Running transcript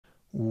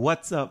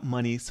What's up,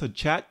 money? So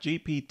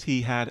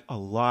ChatGPT had a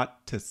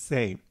lot to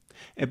say.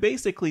 It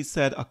basically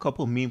said a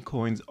couple meme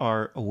coins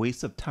are a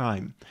waste of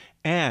time,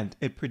 and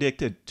it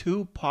predicted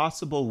two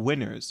possible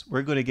winners.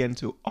 We're going to get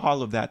into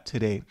all of that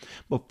today.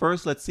 But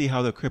first, let's see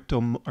how the crypto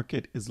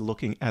market is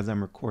looking as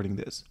I'm recording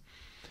this.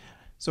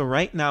 So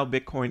right now,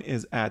 Bitcoin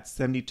is at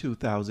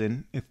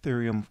 72,000,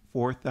 Ethereum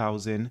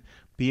 4,000,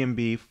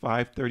 BNB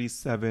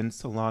 537,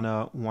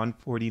 Solana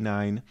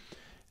 149.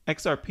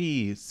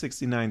 XRP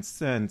 69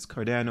 cents,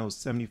 Cardano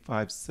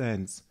 75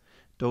 cents,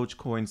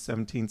 Dogecoin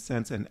 17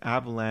 cents, and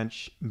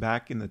Avalanche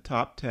back in the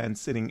top 10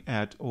 sitting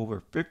at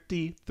over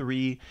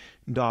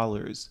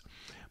 $53.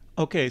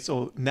 Okay,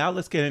 so now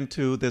let's get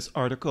into this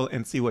article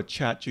and see what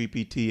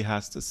ChatGPT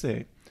has to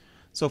say.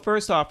 So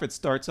first off, it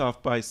starts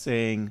off by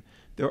saying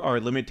there are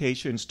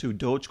limitations to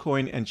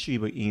Dogecoin and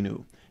Shiba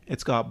Inu.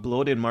 It's got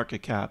bloated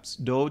market caps.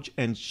 Doge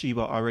and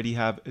Shiba already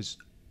have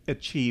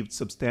achieved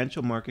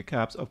substantial market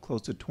caps of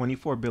close to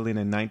 24 billion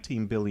and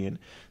 19 billion.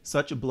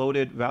 Such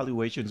bloated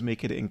valuations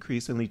make it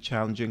increasingly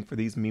challenging for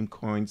these meme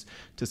coins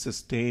to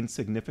sustain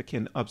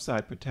significant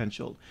upside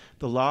potential.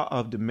 The law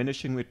of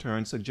diminishing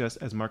returns suggests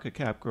as market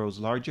cap grows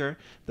larger,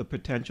 the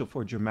potential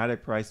for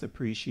dramatic price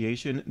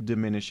appreciation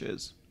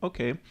diminishes.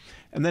 Okay,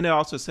 and then it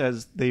also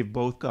says they've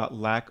both got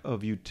lack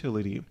of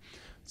utility.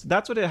 So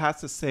that's what it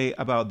has to say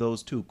about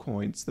those two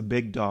coins, the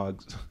big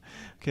dogs.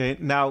 Okay,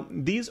 now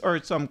these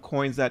are some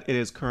coins that it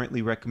is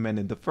currently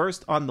recommended. The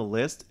first on the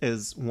list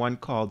is one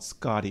called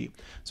Scotty.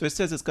 So it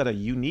says it's got a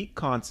unique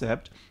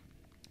concept,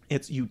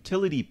 it's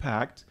utility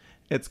packed,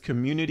 it's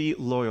community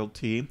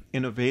loyalty,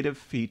 innovative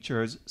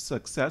features,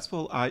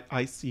 successful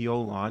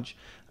ICO launch,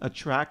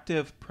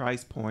 attractive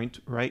price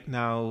point. Right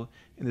now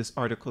in this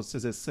article it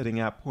says it's sitting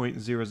at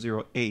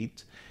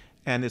 0.008,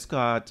 and it's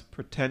got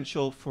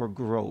potential for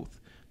growth.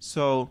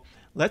 So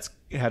let's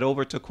head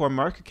over to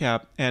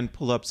CoinMarketCap and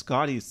pull up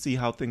Scotty, see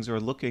how things are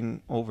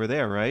looking over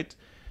there, right?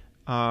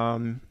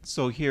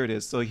 So here it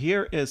is. So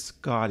here is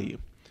Scotty.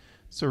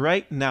 So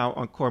right now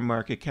on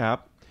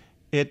CoinMarketCap,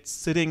 it's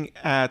sitting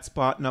at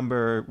spot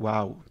number,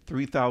 wow,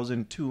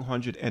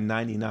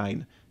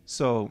 3,299.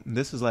 So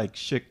this is like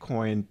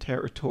shitcoin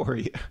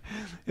territory.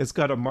 It's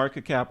got a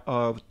market cap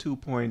of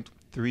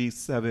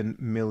 2.37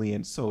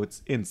 million. So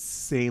it's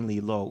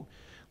insanely low.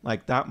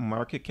 Like that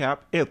market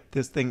cap, if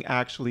this thing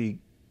actually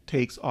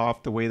takes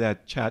off the way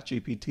that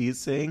ChatGPT is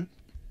saying,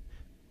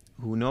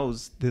 who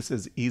knows? This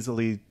is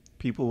easily,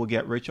 people will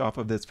get rich off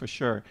of this for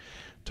sure.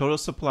 Total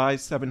supply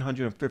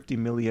 750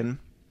 million,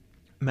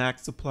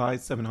 max supply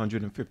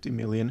 750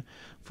 million,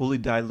 fully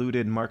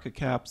diluted market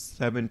cap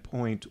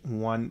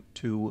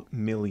 7.12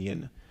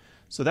 million.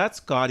 So that's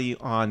Scotty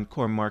on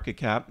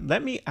CoinMarketCap.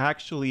 Let me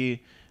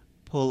actually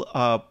pull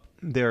up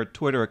their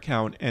Twitter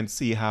account and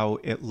see how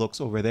it looks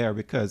over there,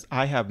 because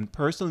I have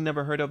personally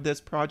never heard of this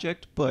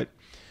project, but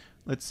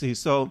let's see.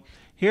 So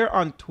here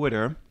on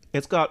Twitter,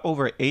 it's got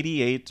over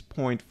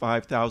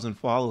 88.5 thousand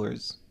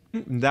followers.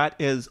 That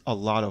is a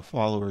lot of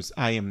followers.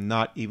 I am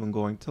not even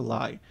going to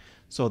lie.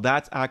 So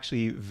that's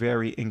actually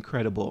very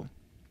incredible.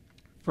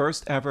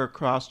 First ever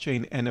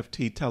cross-chain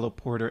NFT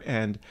teleporter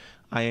and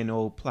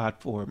INO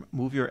platform.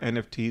 Move your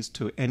NFTs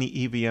to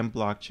any EVM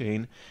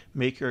blockchain.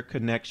 Make your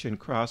connection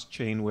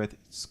cross-chain with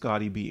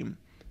Scotty Beam.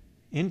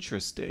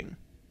 Interesting.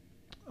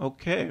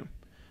 Okay.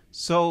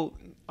 So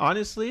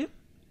honestly,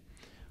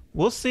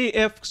 we'll see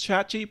if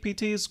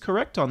ChatGPT is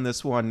correct on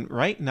this one.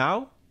 Right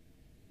now,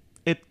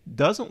 it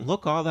doesn't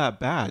look all that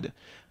bad.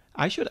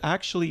 I should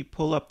actually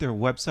pull up their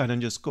website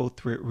and just go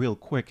through it real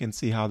quick and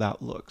see how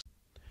that looks.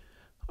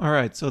 All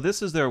right, so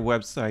this is their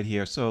website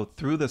here. So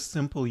through the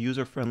simple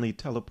user-friendly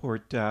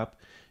teleport app,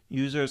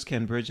 users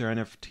can bridge their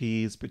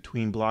NFTs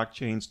between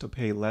blockchains to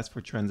pay less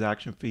for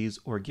transaction fees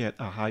or get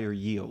a higher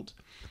yield.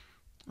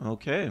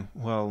 Okay,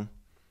 well,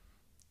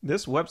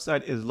 this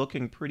website is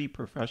looking pretty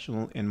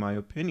professional in my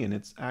opinion.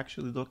 It's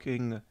actually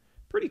looking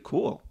pretty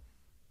cool.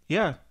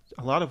 Yeah,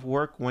 a lot of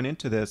work went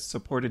into this.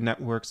 Supported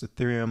networks,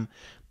 Ethereum,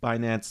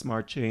 Binance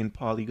Smart Chain,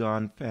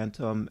 Polygon,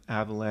 Phantom,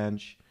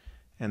 Avalanche,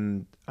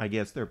 and I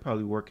guess they're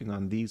probably working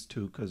on these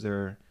two because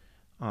they're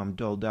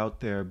dulled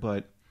out there.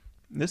 But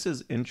this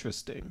is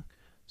interesting.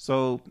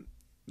 So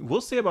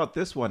we'll see about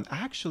this one.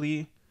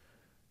 Actually,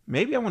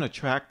 maybe I want to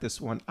track this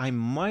one. I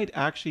might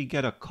actually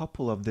get a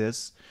couple of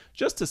this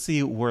just to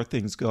see where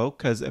things go.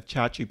 Because if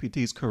ChatGPT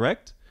is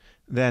correct,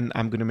 then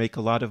I'm going to make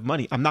a lot of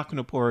money. I'm not going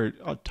to pour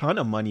a ton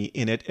of money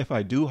in it if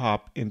I do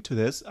hop into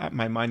this.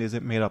 My mind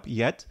isn't made up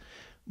yet.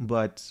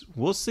 But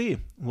we'll see.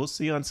 We'll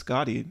see on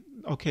Scotty.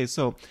 Okay,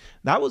 so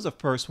that was the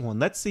first one.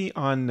 Let's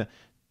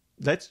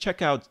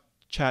check out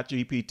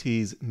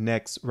ChatGPT's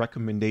next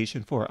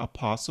recommendation for a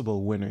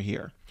possible winner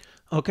here.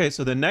 Okay,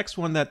 so the next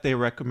one that they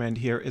recommend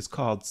here is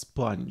called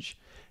Sponge.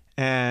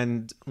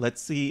 And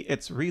let's see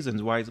its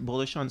reasons why it's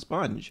bullish on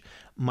Sponge.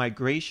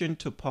 Migration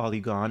to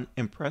Polygon,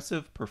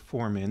 impressive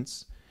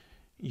performance,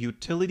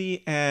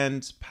 utility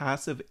and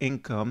passive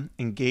income,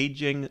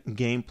 engaging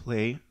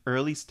gameplay,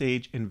 early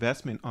stage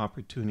investment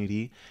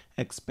opportunity,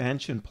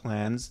 expansion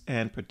plans,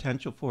 and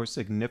potential for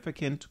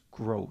significant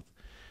growth.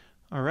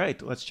 All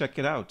right, let's check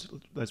it out.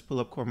 Let's pull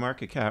up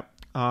CoinMarketCap.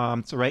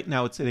 So right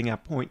now it's sitting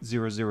at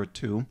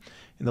 0.002.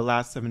 In the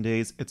last 7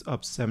 days, it's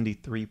up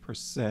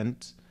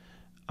 73%.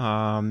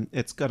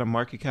 It's got a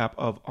market cap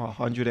of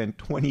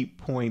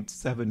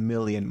 120.7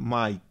 million.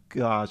 My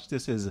gosh,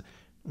 this is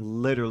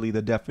literally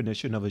the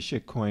definition of a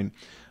shitcoin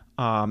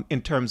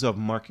in terms of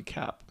market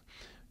cap.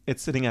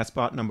 It's sitting at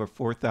spot number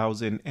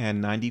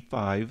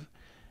 4,095.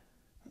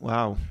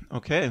 Wow.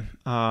 Okay.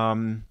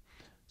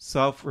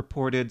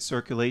 Self-reported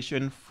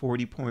circulation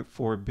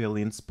 40.4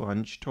 billion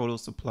sponge. Total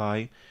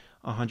supply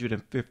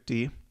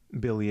 150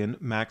 billion.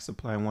 Max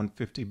supply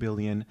 150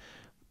 billion.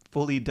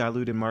 Fully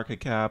diluted market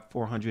cap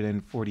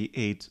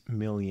 448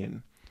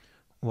 million.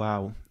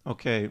 Wow.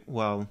 Okay.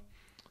 Well,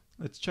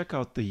 let's check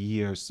out the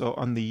year. So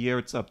on the year,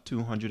 it's up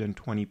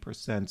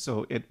 220%.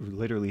 So it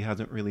literally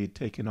hasn't really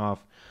taken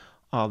off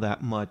all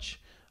that much.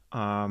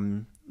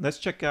 Let's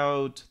check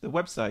out the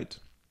website.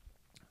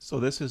 So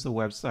this is the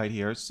website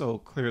here. So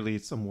clearly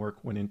some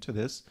work went into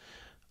this.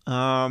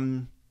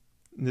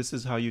 This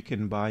is how you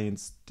can buy and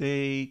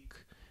stake.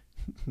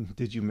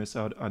 Did you miss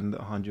out on the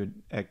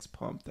 100x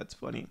pump? That's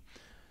funny.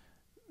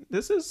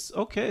 This is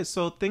okay.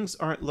 So things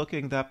aren't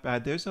looking that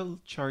bad. There's a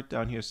chart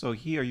down here. So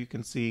here you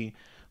can see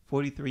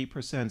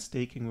 43%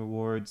 staking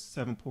rewards,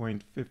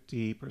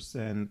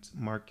 7.50%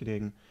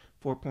 marketing,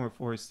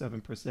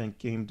 4.47%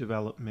 game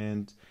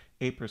development,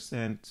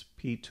 8%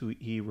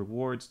 P2E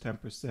rewards,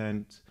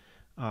 10%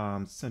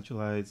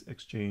 centralized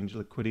exchange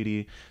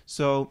liquidity.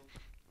 So,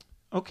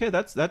 okay,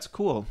 that's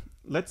cool.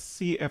 Let's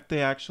see if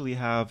they actually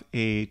have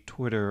a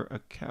Twitter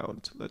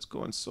account. Let's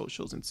go on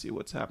socials and see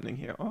what's happening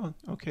here. Oh,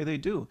 okay, they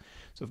do.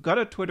 So I've got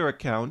a Twitter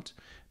account.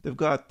 They've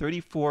got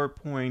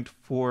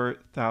 34.4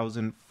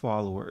 thousand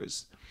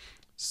followers.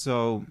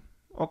 So,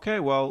 okay,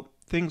 well,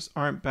 things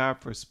aren't bad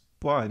for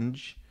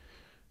Sponge.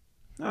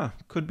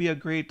 Could be a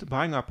great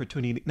buying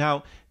opportunity.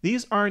 Now,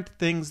 these aren't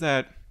things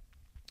that,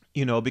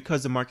 you know,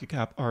 because the market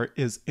cap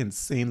is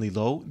insanely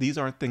low, these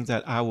aren't things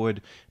that I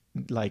would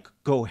like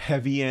go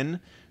heavy in,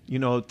 you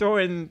know, throw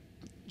in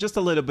just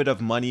a little bit of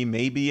money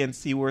maybe and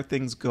see where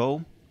things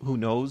go. Who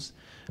knows?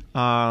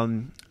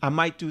 I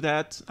might do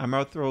that. I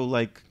might throw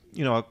like,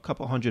 you know, a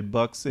couple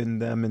 $100 in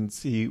them and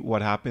see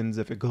what happens.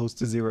 If it goes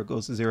to zero, it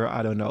goes to zero.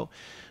 I don't know.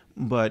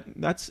 But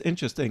that's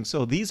interesting.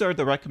 So these are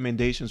the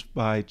recommendations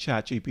by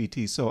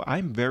ChatGPT. So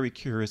I'm very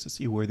curious to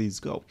see where these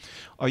go.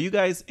 Are you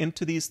guys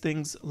into these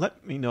things?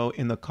 Let me know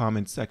in the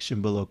comment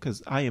section below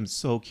because I am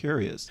so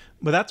curious.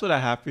 But that's what I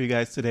have for you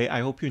guys today.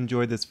 I hope you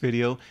enjoyed this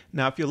video.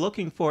 Now, if you're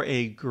looking for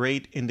a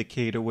great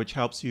indicator which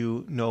helps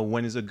you know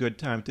when is a good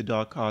time to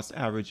dollar cost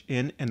average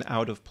in and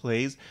out of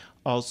plays,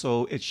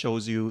 also, it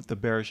shows you the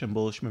bearish and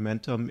bullish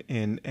momentum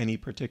in any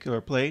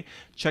particular play.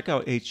 Check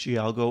out HG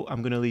Algo.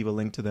 I'm going to leave a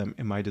link to them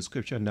in my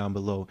description down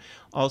below.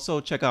 Also,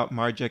 check out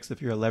Margex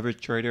if you're a leverage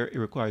trader. It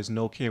requires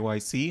no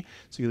KYC,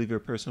 so you leave your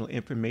personal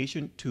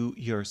information to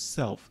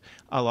yourself.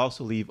 I'll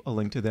also leave a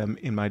link to them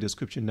in my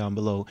description down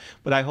below.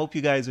 But I hope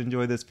you guys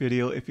enjoyed this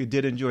video. If you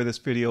did enjoy this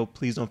video,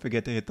 please don't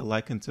forget to hit the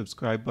like and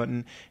subscribe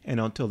button. And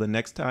until the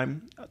next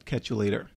time, I'll catch you later.